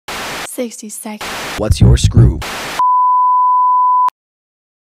60 seconds. What's your Skroove?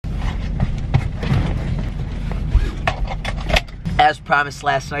 As promised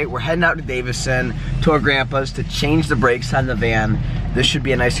last night, we're heading out to Davison to our grandpa's to change the brakes on the van. This should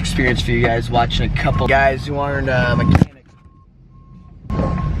be a nice experience for you guys, watching a couple guys who aren't mechanics.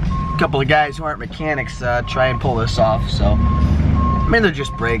 A couple of guys who aren't mechanics try and pull this off. So, I mean, they're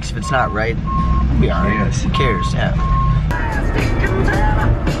just brakes. If it's not right, we'll be alright. Who cares? Yeah.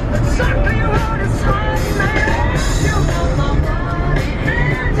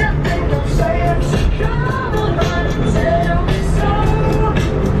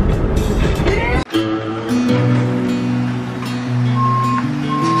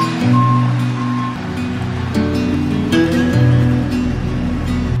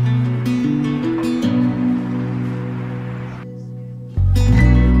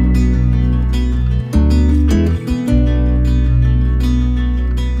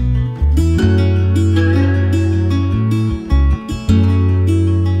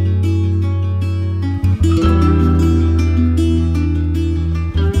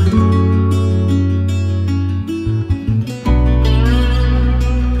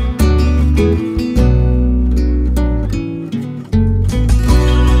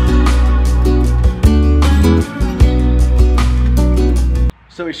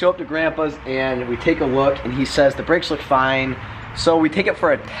 So we show up to Grandpa's and we take a look and he says the brakes look fine. So we take it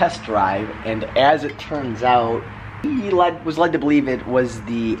for a test drive, and as it turns out, he was led to believe it was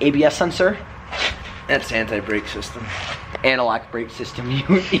the ABS sensor. That's anti-brake system. Analog brake system,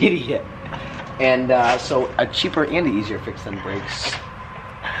 you idiot. And so a cheaper and easier fix than brakes.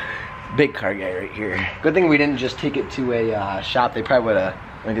 Big car guy right here. Good thing we didn't just take it to a shop. They probably would have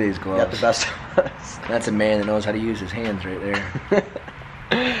Look at these gloves. got the best of us. That's a man that knows how to use his hands right there.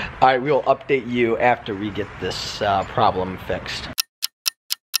 Alright, we will update you after we get this problem fixed.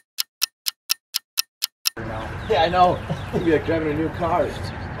 Yeah, I know. It'll be like driving a new car.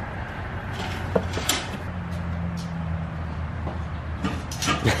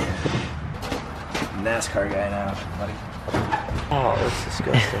 NASCAR guy now, buddy. Oh, that's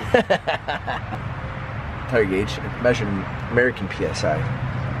disgusting. Tire gauge, measuring American PSI.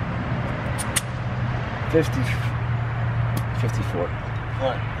 54.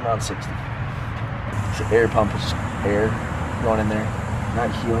 Around 60. So air pump is air going in there.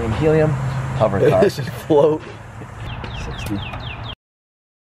 Not helium. Helium, hover car. This is float. 60.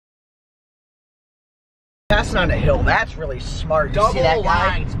 Passing on a hill, that's really smart. You see that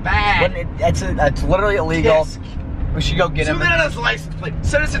guy? lines, bad. It's literally illegal. Yes. We should go get him. Zoom in on his license plate.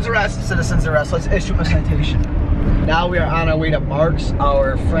 Citizen's arrest. Citizens arrest. Let's issue him a citation. Now we are on our way to Mark's,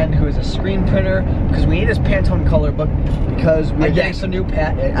 our friend who is a screen printer, because we need his Pantone color book because we're getting some new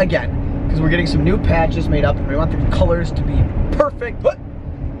we're getting some new patches made up and we want the colors to be perfect. But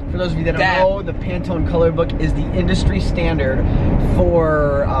for those of you that don't know, the Pantone color book is the industry standard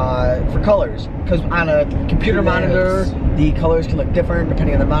for colors. Because on a computer monitor, the colors can look different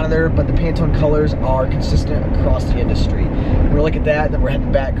depending on the monitor, but the Pantone colors are consistent across the industry. We're gonna look at that, and then we're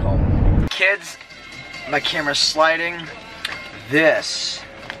heading back home. Kids, my camera's sliding. This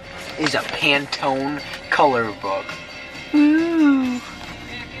is a Pantone color book. Ooh.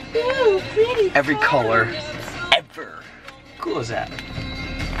 Ooh, pretty. Every color ever. Cool as that.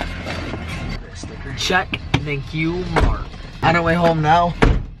 Check, thank you, Mark. On our way home now,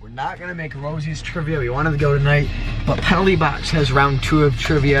 we're not gonna make Rosie's trivia. We wanted to go tonight, but Penalty Box has round 2 of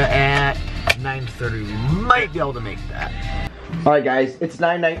trivia at 9:30. We might be able to make that. All right, guys, it's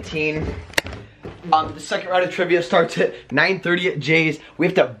 9:19. The second round of trivia starts at 9:30 at Jay's. We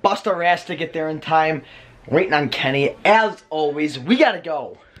have to bust our ass to get there in time. Waiting on Kenny. As always, we gotta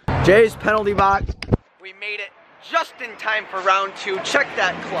go. Jay's Penalty Box. We made it just in time for round 2. Check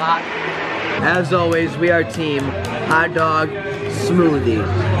that clock. As always, we are team Hot Dog Smoothie.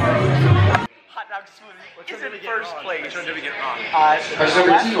 Hot Dog Smoothie is in first place. Which one did we get wrong?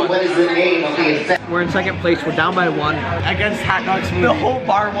 What is the name of the event? We're in second place. We're down by 1 against Hot Dog Smoothie. The whole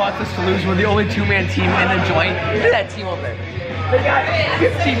bar wants us to lose. We're the only 2-man team in the joint. Look at that team over there. They got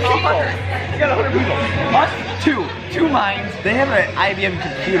 15 people. They got 100 people. Us, 2 minds. They have an IBM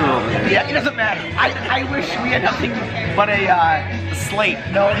computer over there. Yeah, it doesn't matter. I wish we had nothing but a slate.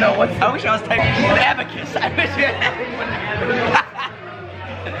 No, I wish I was typing an abacus. I wish we had nothing but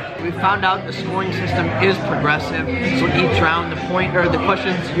We found out the scoring system is progressive, so each round the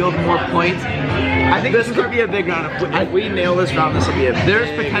questions yield more points. I think this could be a big round. If we nail this round, this will be a There's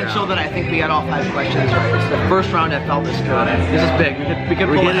big potential round. that I think we got all 5 questions right. It's the first round I felt this good. This is big. We could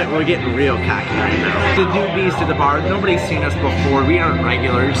pull it. We're getting real cocky right now. The newbies to the bar. Nobody's seen us before. We aren't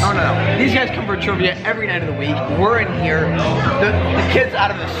regulars. Oh no. These guys come for trivia every night of the week. We're in here. The kids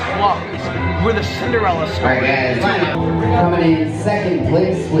out of the slums. We're the Cinderella story. All right, guys. Coming in second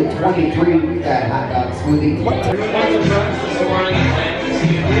place with 23, we got hot dog smoothie.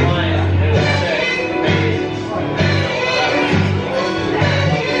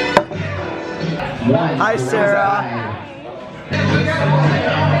 Hi, Sarah.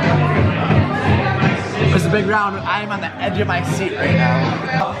 It's a big round. I'm on the edge of my seat right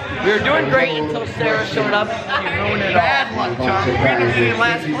now. We were doing great until Sarah showed up. She ruined it all. Bad luck, John. We're gonna be in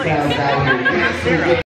last place. Sarah.